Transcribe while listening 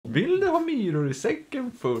Vill du ha myror i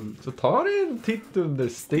säcken full, så ta dig en titt under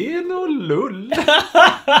sten och lull.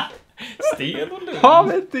 Sten och lull.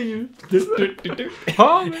 Havet är djupt.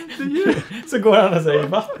 Havet är djupt. Så går han och säger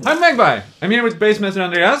vatten. I'm Magpie. I'm here with Bassmaster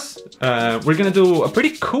Andreas. We're gonna do a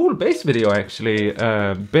pretty cool bass video actually,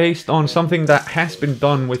 based on something that has been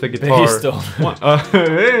done with a guitar. Based on.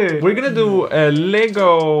 We're gonna do a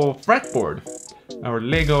Lego fretboard. Our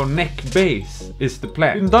Lego neck bass is the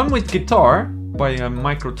plan. Been done with guitar by a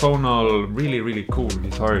microtonal, really cool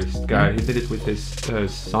guitarist guy. He did it with his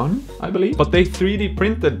son, I believe. But they 3D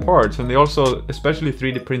printed parts, and they also especially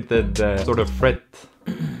 3D printed sort of fret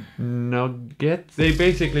nuggets. They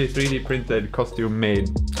basically 3D printed costume made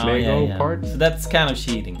Lego parts. So that's kind of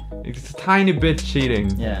cheating. It's a tiny bit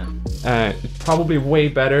cheating. Yeah. It's probably way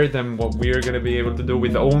better than what we're gonna be able to do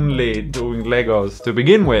with only doing Legos to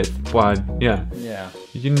begin with. But yeah. Yeah.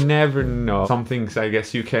 You never know. Some things I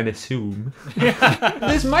guess you can assume.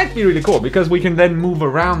 This might be really cool because we can then move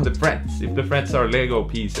around the frets if the frets are Lego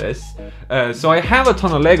pieces. So I have a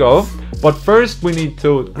ton of Lego, but first we need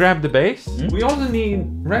to grab the bass. We also need,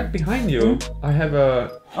 right behind you, I have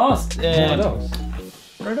a one of those.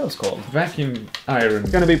 What are those called? Vacuum iron.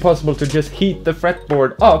 It's gonna be possible to just heat the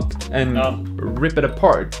fretboard up and rip it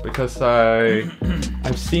apart because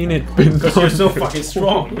I've seen it been because done. you're so fucking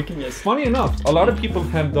strong. You can just... Funny enough, a lot of people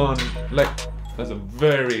have done like that's a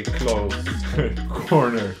very close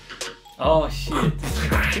corner. Oh shit.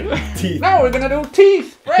 Teeth. Now we're gonna do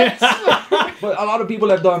teeth frets. But a lot of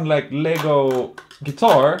people have done like Lego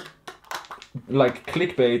guitar, like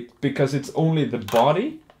clickbait, because it's only the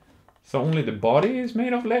body. So only the body is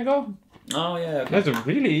made of Lego? Oh yeah, okay. That's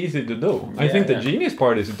really easy to do. Yeah, I think the genius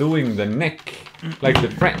part is doing the neck, like the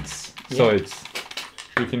frets. So it's,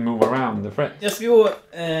 you can move around the frets. Just go,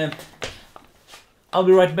 I'll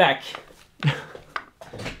be right back.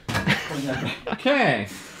 Okay.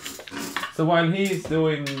 So while he's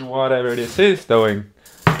doing whatever this is doing,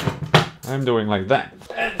 I'm doing like that.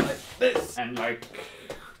 And like this. And like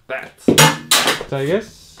that. So I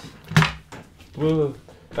guess we'll...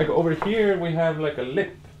 Like over here we have like a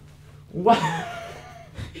lip. What?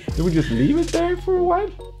 Do we just leave it there for a while?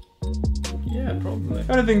 Yeah, probably.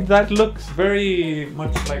 I think that looks very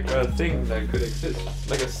much like a thing that could exist.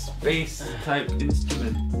 Like a space type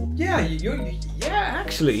instrument. Yeah, yeah,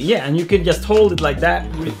 actually. Yeah, and you can just hold it like that.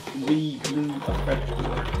 Remove a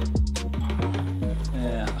fretboard.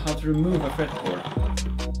 How to remove a fretboard.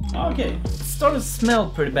 Okay, it started to smell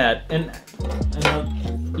pretty bad. And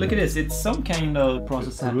look at this, it's some kind of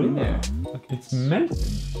process happening there. It's melting.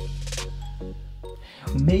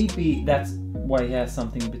 Maybe that's why he has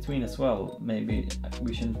something in between as well. Maybe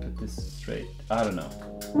we shouldn't put this straight. I don't know.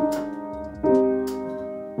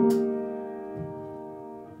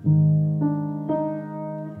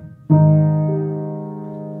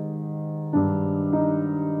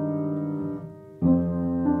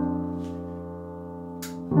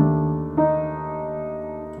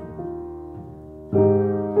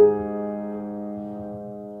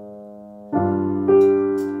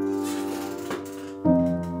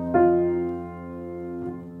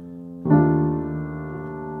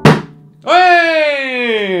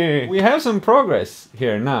 We have some progress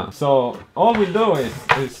here now. So all we do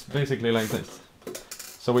is basically like this.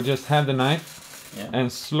 So we just have the knife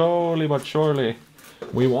and slowly but surely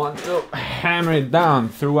we want to hammer it down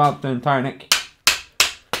throughout the entire neck.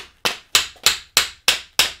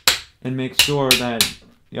 And make sure that,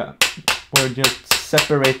 we're just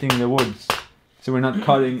separating the woods. So we're not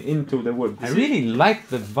cutting into the wood. I really like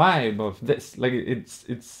the vibe of this. Like it's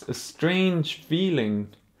a strange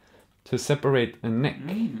feeling to separate a neck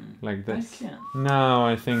like this. Now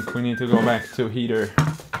I think we need to go back to heater.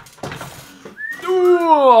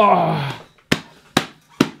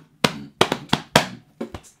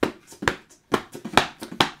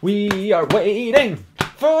 We are waiting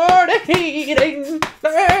for the heating.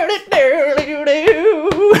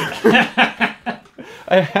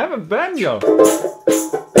 I have a banjo.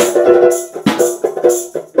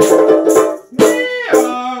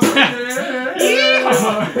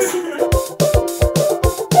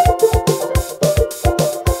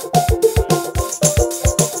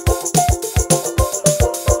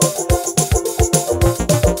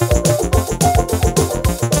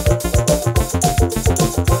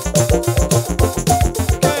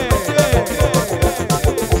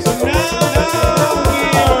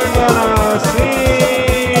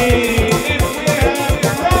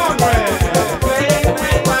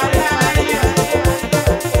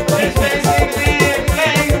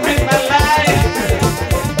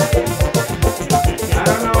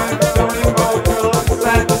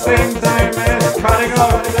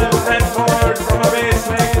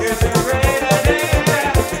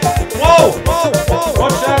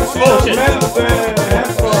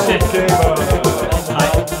 headphone cable.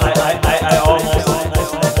 I almost.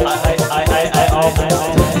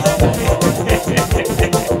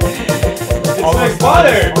 It's like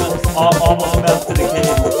butter. Almost melted the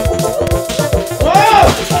cable. Whoa!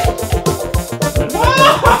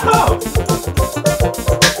 Whoa!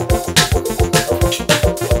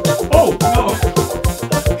 Oh no!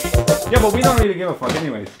 Yeah, but we don't really give a fuck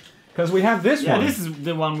anyways, because we have this one. Yeah, this is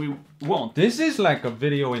the one we want. This is like a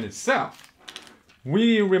video in itself.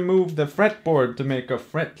 We removed the fretboard to make a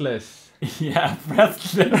fretless. Yeah,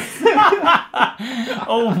 fretless.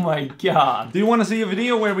 Oh my god. Do you want to see a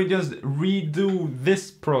video where we just redo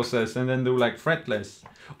this process and then do like fretless?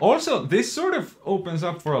 Also, this sort of opens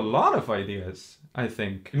up for a lot of ideas, I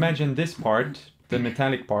think. Imagine this part, the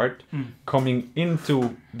metallic part, coming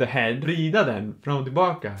into the head. Vrida den fram och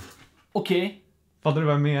tillbaka. Okej. Fattar du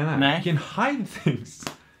vad jag menar? Nej. You can hide things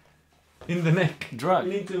in the neck. Drug. We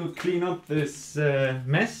need to clean up this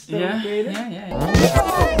mess that Yeah, we created. yeah.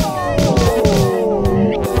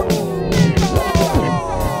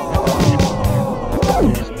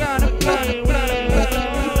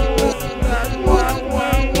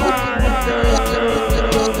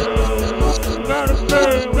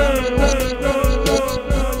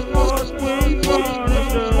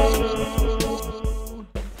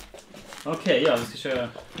 Okej, ja, vi ska köra.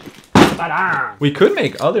 We could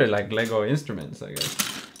make other like Lego instruments, I guess.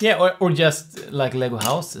 Yeah, or just like Lego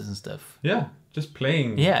houses and stuff. Yeah, just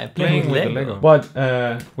playing. Yeah, playing with the Lego. Lego. But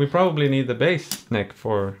we probably need the base neck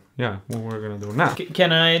for what we're gonna do now.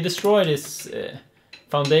 Can I destroy this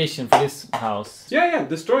foundation for this house? Yeah,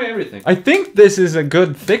 destroy everything. I think this is a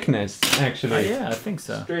good thickness, actually. Yeah, I think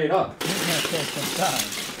so. Straight up. Yeah, take some time.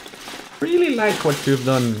 Really like what you've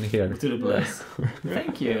done here. To the bless.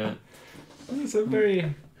 Thank you. It's a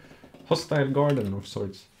very hostile garden of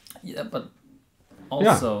sorts. Yeah, but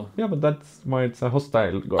also. Yeah, but that's why it's a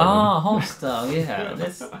hostile garden. Ah, hostile. Yeah,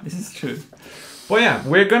 this is true. Well, yeah,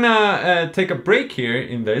 we're gonna take a break here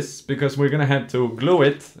in this because we're gonna have to glue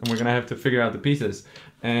it and we're gonna have to figure out the pieces.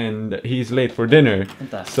 And he's late for dinner,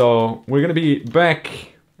 so we're gonna be back.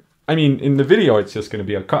 I mean, in the video, it's just gonna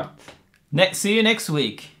be a cut. See you next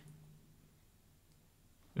week.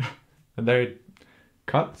 And there it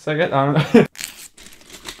cuts, I guess. I don't know.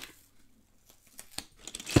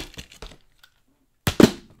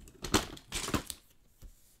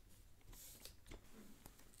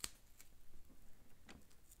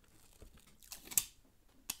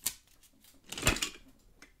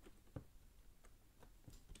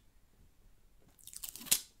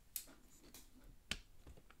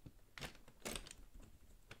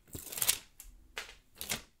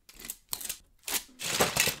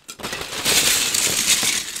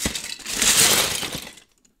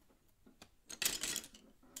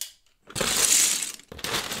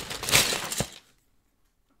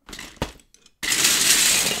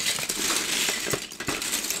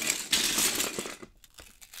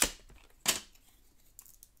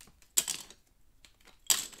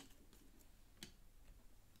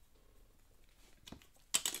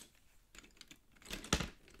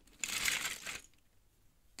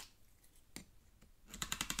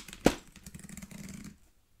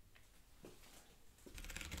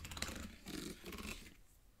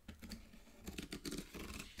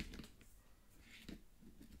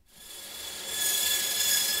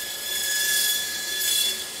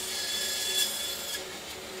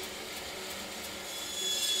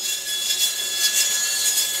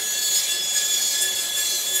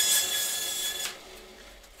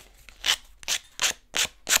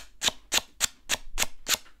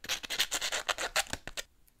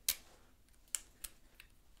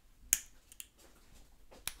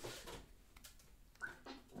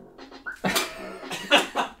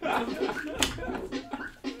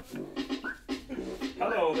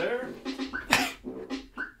 Hello there.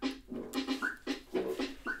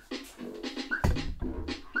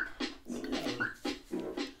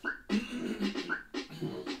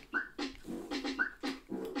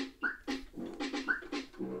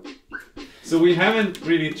 So we haven't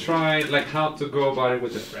really tried like how to go about it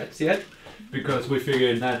with the frets yet, because we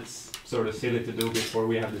figured that's sort of silly to do before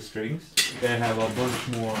we have the strings. They have a bunch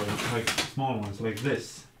more like small ones like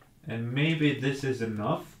this, and maybe this is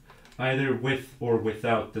enough, either with or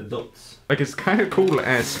without the dots. Like it's kind of cool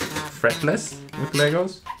as fretless with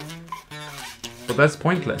Legos, but that's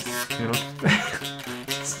pointless, you know.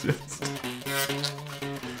 It's just...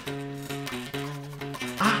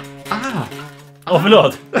 Oh,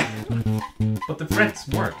 förlåt. But the frets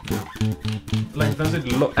work. Like, does it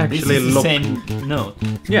actually This is the lock? same note.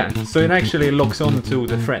 Yeah, so it actually locks onto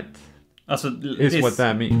the fret. Alltså, Is this. what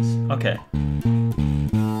that means. Okay.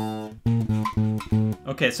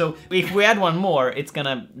 Okay, so if we add one more,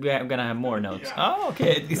 we're gonna have more notes. Yeah. Oh,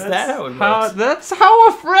 okay. Is that how it works? That's how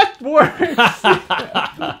a fret works.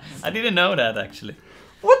 I didn't know that actually.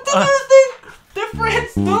 What do you think the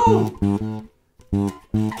frets do?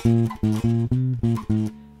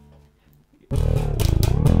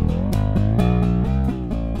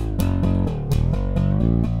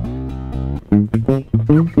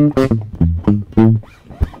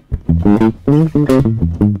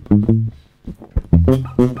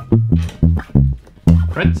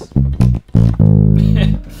 Frets.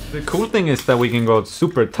 The cool thing is that we can go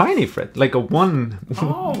super tiny fret, like a one.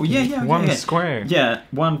 Oh yeah. One yeah. square. Yeah,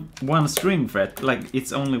 one string fret. Like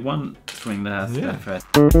it's only one string that has that fret.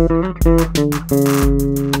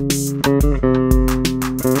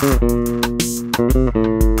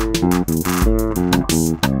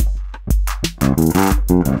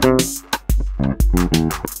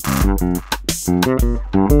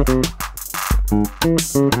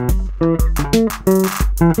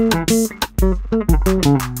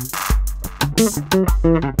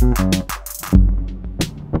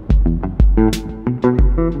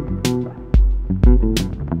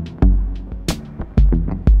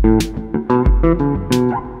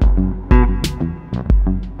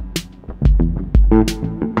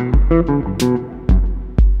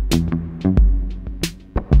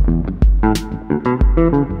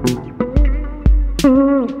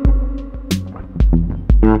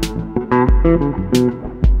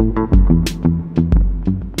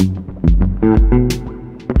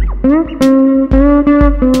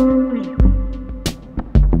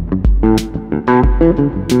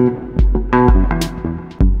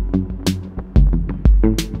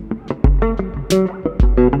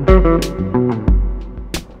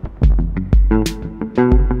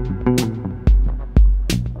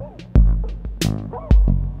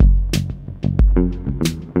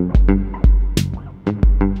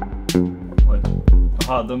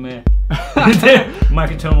 De är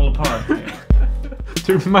microtonal apart.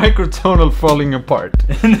 To microtonal falling apart.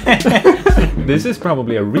 This is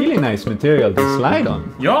probably a really nice material to slide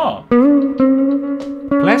on. Ja!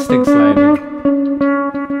 Plastic sliding.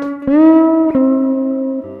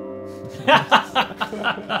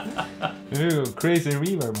 Ooh, crazy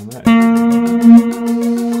reverb on that.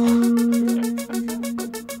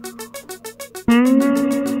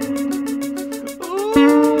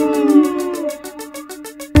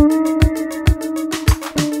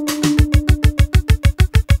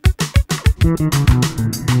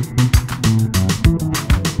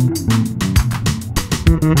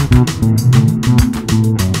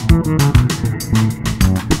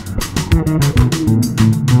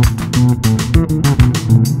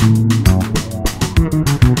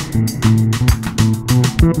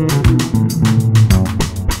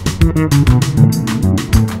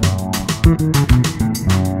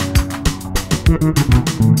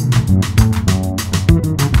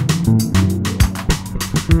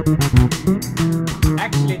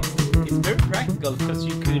 Actually, it's very practical because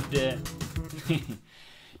you could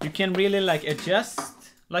you can really like adjust.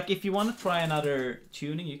 Like if you want to try another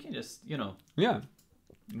tuning, you can just Yeah.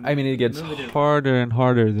 I mean, it gets move it. harder and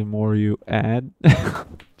harder the more you add.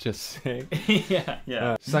 Just saying.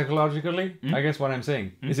 yeah. Psychologically, I guess what I'm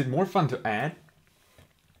saying, is it more fun to add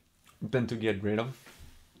than to get rid of?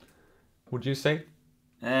 Would you say?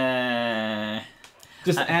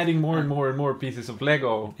 Just adding more and more and more pieces of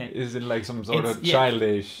Lego isn't like some sort of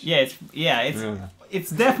childish. It's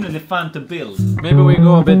definitely fun to build. Maybe we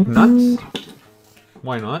go a bit nuts.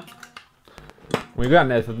 Why not? We got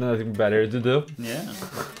nothing better to do. Yeah.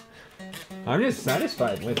 I'm just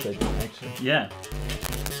satisfied with it, actually. Yeah.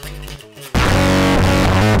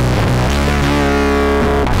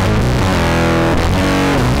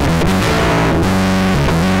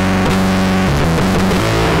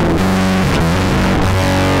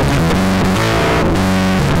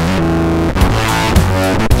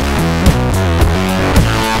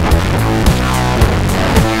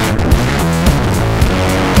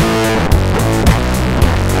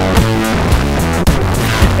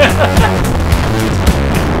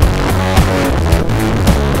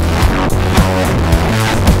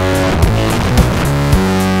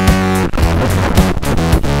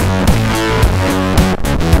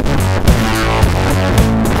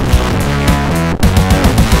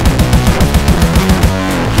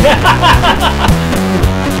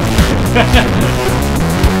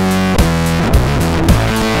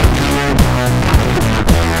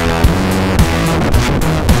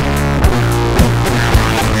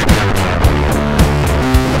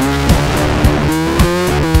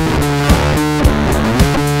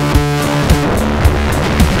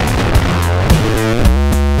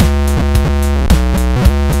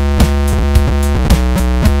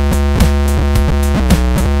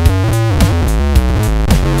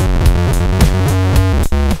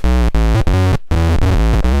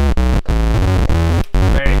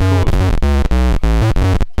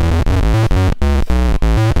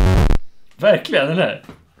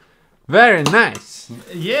 Very nice.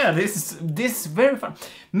 Yeah, this is very fun.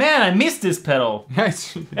 Man, I missed this pedal. Yeah,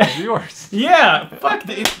 it's yours. Yeah, fuck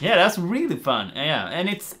yeah, that's really fun. Yeah, and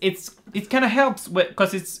it kind of helps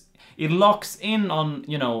because it locks in on,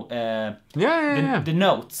 you know, the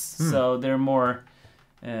notes, so they're more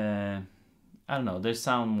I don't know, they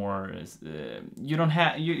sound more you don't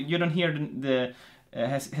hear the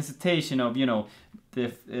hesitation of, you know,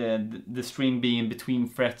 the string being between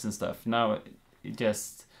frets and stuff. Now it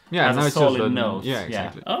just has a solid note. Yeah,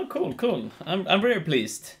 exactly. Oh, cool. I'm very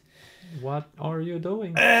pleased. What are you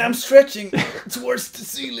doing? I'm stretching towards the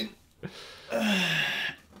ceiling.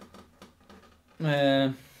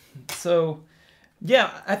 So,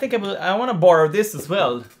 yeah, I think I want to borrow this as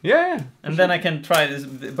well. Yeah. And then I can try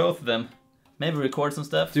both of them. Maybe record some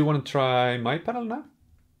stuff. Do you want to try my pedal now?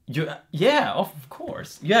 Yeah, of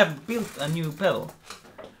course. You have built a new pedal.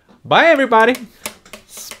 Bye, everybody.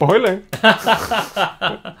 Spoiler.